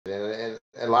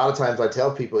a lot of times I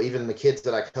tell people, even the kids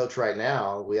that I coach right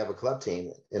now, we have a club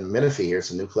team in Menifee here.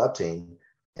 It's a new club team.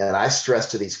 And I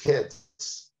stress to these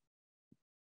kids,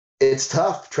 it's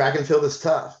tough. Track and field is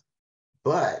tough.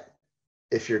 But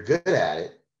if you're good at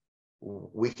it,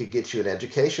 we could get you an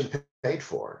education paid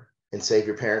for and save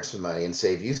your parents some money and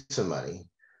save you some money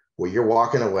where you're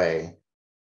walking away,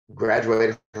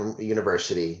 graduating from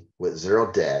university with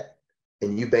zero debt,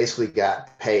 and you basically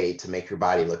got paid to make your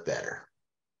body look better.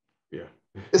 Yeah.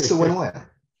 It's a win-win.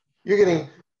 You're getting,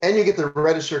 and you get to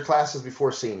register classes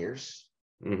before seniors.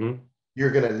 Mm-hmm.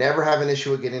 You're going to never have an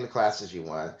issue with getting the classes you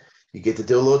want. You get to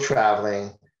do a little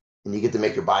traveling, and you get to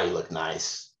make your body look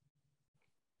nice,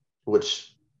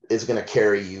 which is going to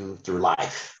carry you through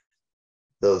life.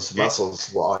 Those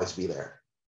muscles will always be there.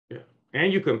 Yeah.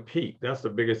 And you compete. That's the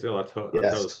biggest thing I tell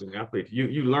student athletes.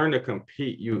 You learn to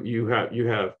compete. You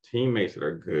have teammates that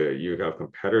are good. You have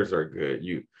competitors that are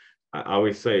good. I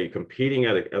always say competing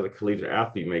as a collegiate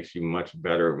athlete makes you much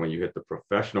better when you hit the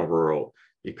professional world,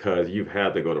 because you've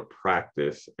had to go to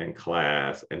practice and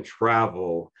class and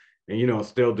travel and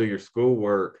still do your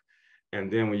schoolwork.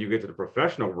 And then when you get to the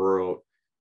professional world,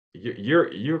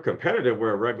 you're competitive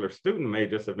where a regular student may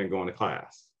just have been going to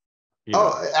class.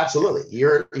 Absolutely.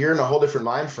 You're in a whole different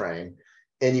mind frame,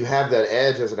 and you have that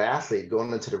edge as an athlete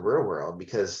going into the real world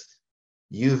because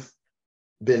you've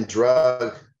been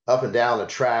drugged up and down the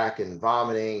track and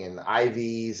vomiting and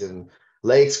IVs and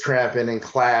legs cramping in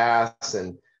class.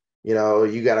 And, you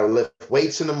got to lift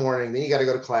weights in the morning, then you got to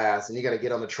go to class, and you got to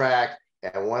get on the track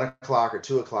at 1 o'clock or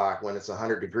 2 o'clock when it's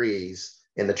 100 degrees.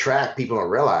 In the track, people don't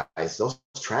realize those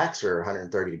tracks are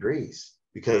 130 degrees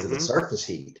because of the surface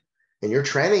heat. And you're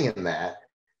training in that.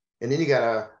 And then you got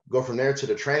to go from there to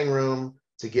the training room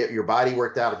to get your body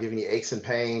worked out, giving you aches and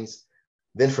pains.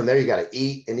 Then from there, you got to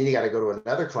eat. And then you got to go to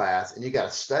another class, and you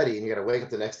got to study, and you got to wake up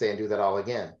the next day and do that all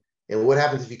again. And what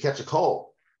happens if you catch a cold?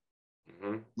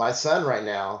 Mm-hmm. My son right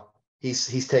now,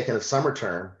 he's taking a summer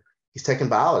term. He's taking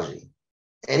biology,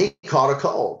 and he caught a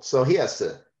cold. So he has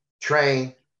to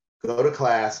train, go to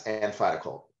class, and fight a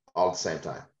cold all at the same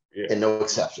time. Yeah. And no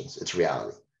exceptions. It's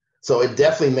reality. So it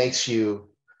definitely makes you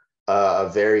a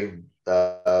very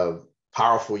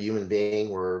powerful human being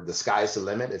where the sky's the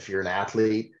limit if you're an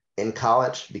athlete in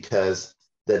college, because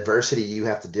the adversity you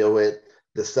have to deal with,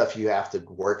 the stuff you have to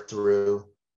work through,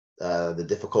 the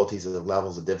difficulties and the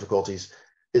levels of difficulties,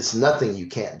 it's nothing you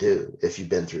can't do if you've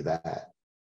been through that.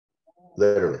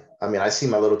 Literally. I mean, I see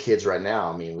my little kids right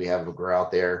now. I mean, we have a girl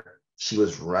out there. She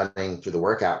was running through the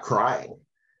workout crying.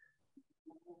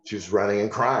 She was running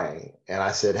and crying. And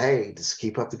I said, hey, just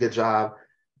keep up the good job.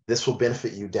 This will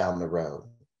benefit you down the road.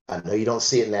 I know you don't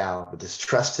see it now, but just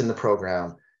trust in the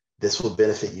program. This will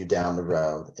benefit you down the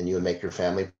road, and you will make your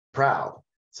family proud.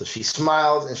 So she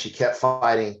smiled, and she kept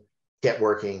fighting, kept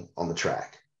working on the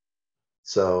track.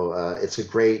 So it's a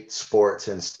great sport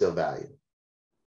to instill value.